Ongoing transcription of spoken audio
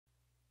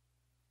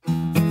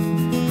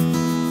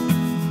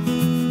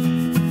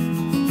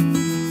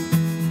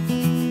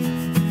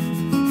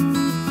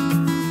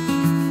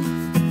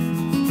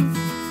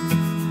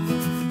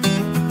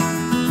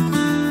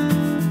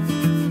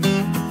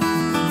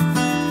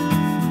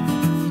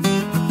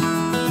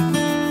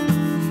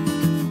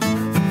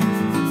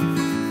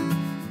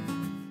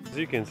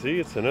can see,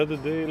 it's another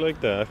day like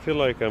that. I feel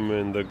like I'm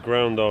in the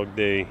Groundhog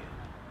Day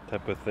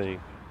type of thing,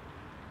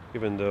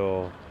 even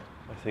though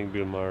I think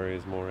Bill Murray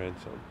is more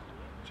handsome,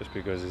 just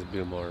because it's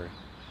Bill Murray.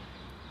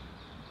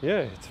 Yeah,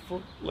 it's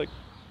for, like,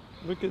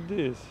 look at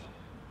this.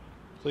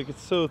 It's like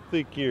it's so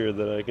thick here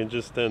that I can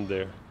just stand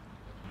there.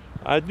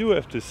 I do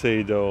have to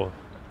say though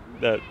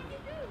that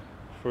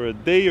for a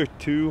day or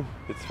two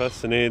it's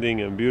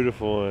fascinating and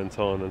beautiful and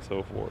so on and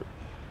so forth.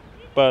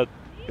 But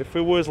if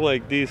it was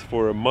like this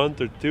for a month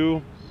or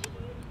two,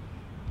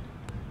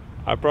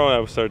 I probably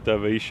would start to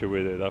have an issue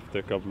with it after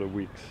a couple of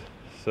weeks.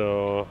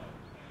 So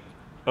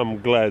I'm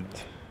glad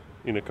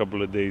in a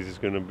couple of days it's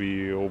gonna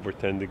be over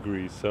 10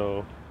 degrees,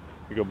 so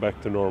we go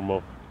back to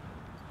normal.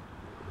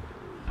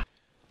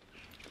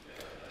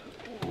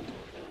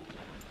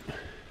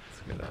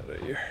 Let's get out of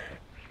here.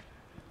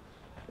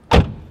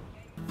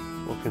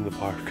 Walk in the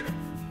park.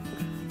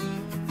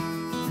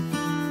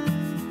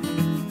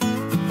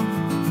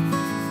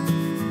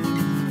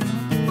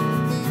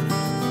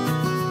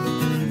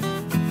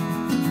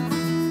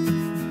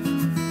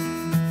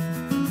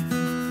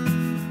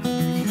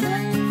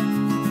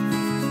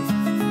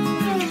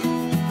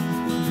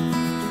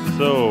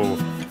 So,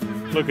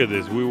 look at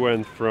this, we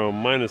went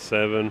from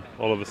 -7,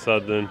 all of a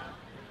sudden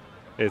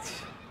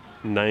it's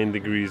 9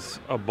 degrees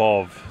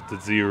above the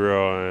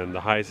zero and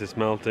the ice is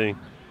melting.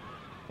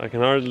 I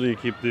can hardly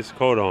keep this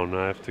coat on,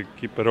 I have to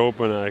keep it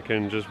open. I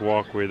can just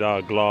walk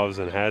without gloves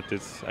and hat.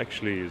 It's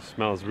actually, it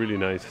smells really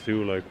nice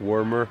too, like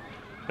warmer.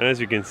 And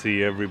as you can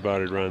see,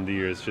 everybody around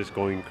here is just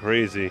going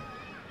crazy.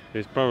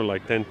 There's probably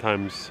like 10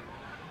 times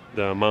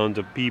the amount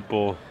of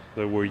people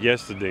that were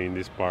yesterday in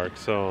this park.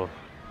 So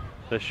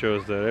that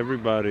shows that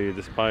everybody,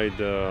 despite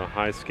the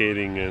ice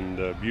skating and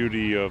the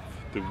beauty of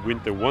the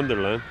winter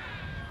wonderland,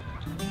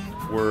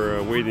 we're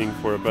waiting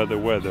for a better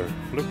weather.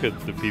 Look at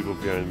the people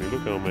behind me,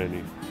 look how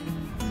many.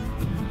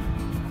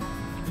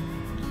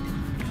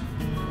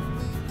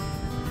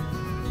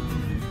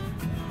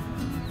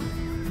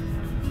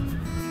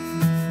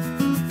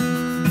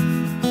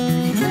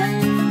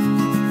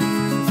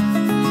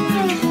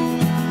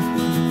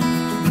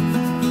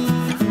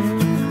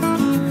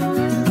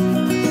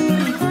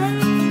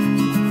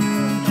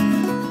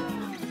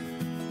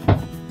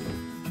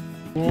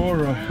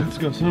 Alright, let's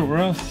go somewhere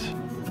else.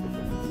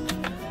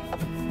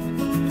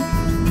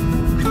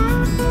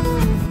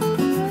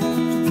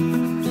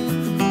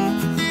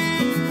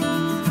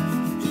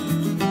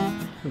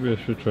 Maybe I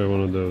should try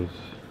one of those.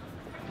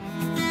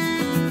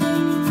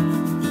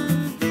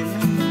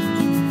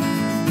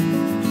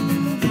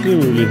 You seem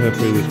really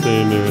happy to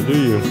stay in there, do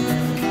you?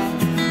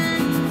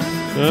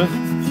 Huh?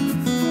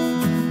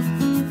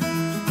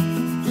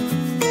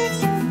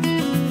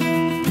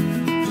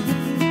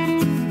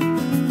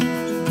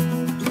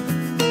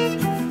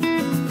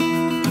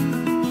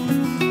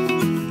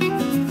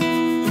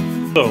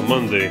 So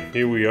Monday,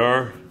 here we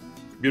are,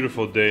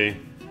 beautiful day.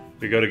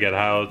 We gotta get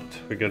out,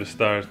 we gotta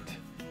start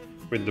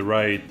with the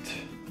right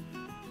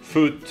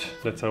foot,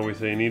 that's how we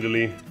say in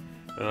Italy.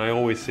 And I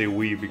always say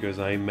we because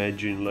I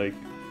imagine like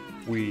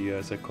we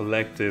as a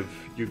collective,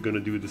 you're gonna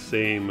do the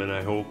same, and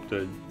I hope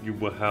that you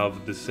will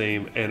have the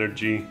same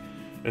energy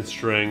and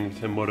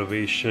strength and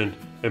motivation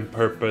and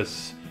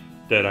purpose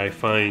that I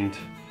find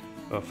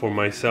for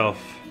myself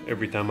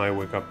every time I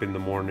wake up in the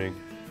morning.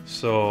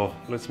 So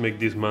let's make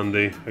this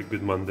Monday a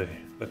good Monday.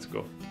 Let's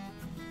go.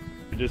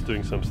 We're just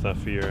doing some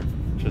stuff here,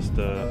 just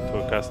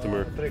to a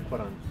customer.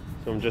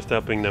 So I'm just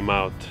helping them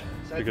out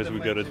because we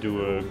gotta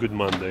do a good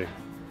Monday,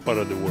 part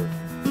of the work.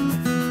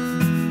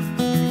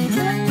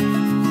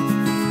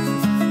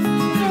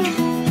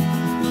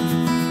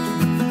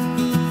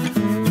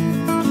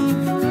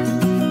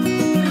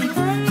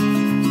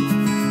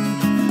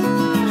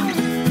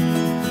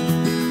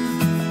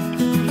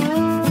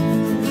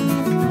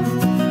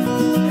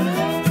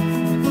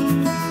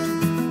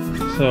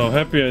 So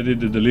happy I did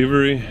the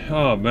delivery.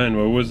 Oh man,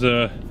 well,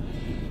 it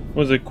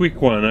was a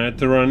quick one. I had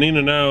to run in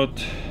and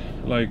out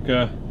like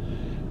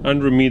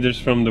 100 meters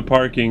from the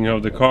parking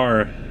of the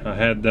car. I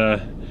had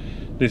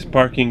this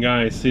parking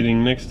guy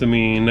sitting next to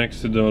me,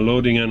 next to the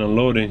loading and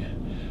unloading.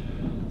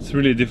 It's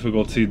really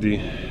difficult city,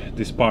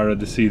 this part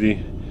of the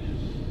city.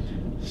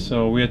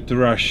 So we had to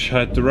rush. I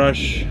had to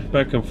rush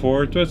back and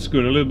forth. That's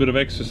good, a little bit of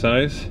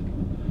exercise,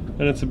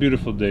 and it's a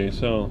beautiful day.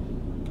 So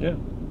yeah,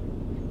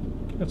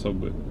 that's all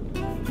good.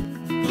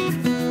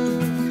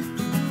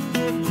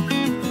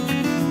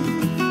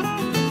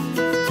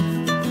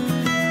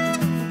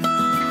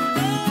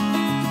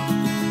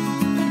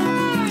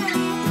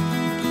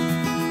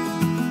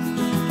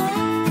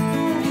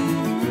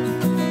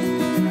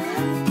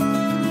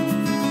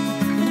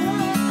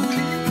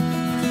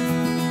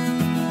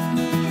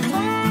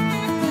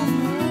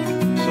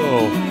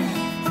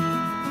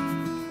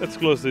 Let's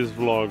close this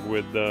vlog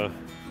with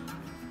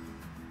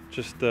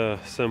just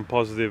some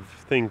positive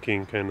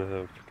thinking kind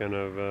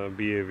of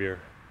behavior.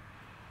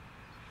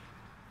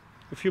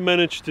 If you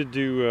manage to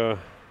do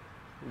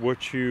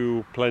what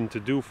you plan to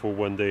do for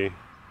one day,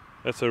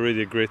 that's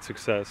already a great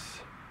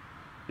success.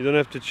 You don't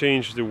have to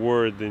change the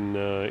world in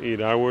 8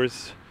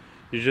 hours.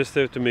 You just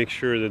have to make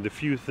sure that the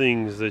few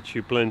things that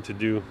you plan to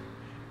do,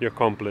 you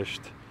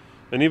accomplished.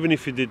 And even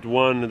if you did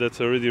one,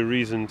 that's already a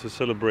reason to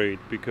celebrate,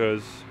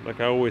 because like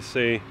I always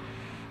say,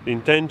 the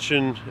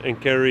intention and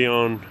carry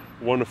on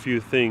one or few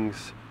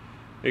things,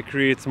 it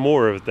creates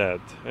more of that,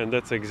 and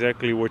that's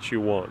exactly what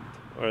you want,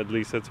 or at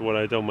least that's what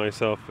I tell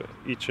myself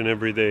each and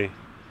every day.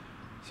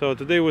 So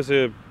today was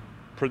a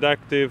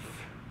productive,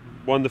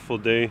 wonderful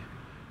day,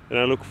 and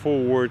I look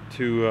forward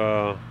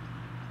to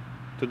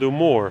do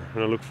more,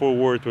 and I look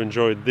forward to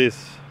enjoy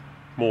this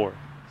more.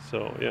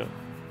 So yeah,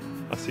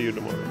 I'll see you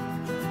tomorrow.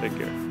 Take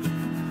care.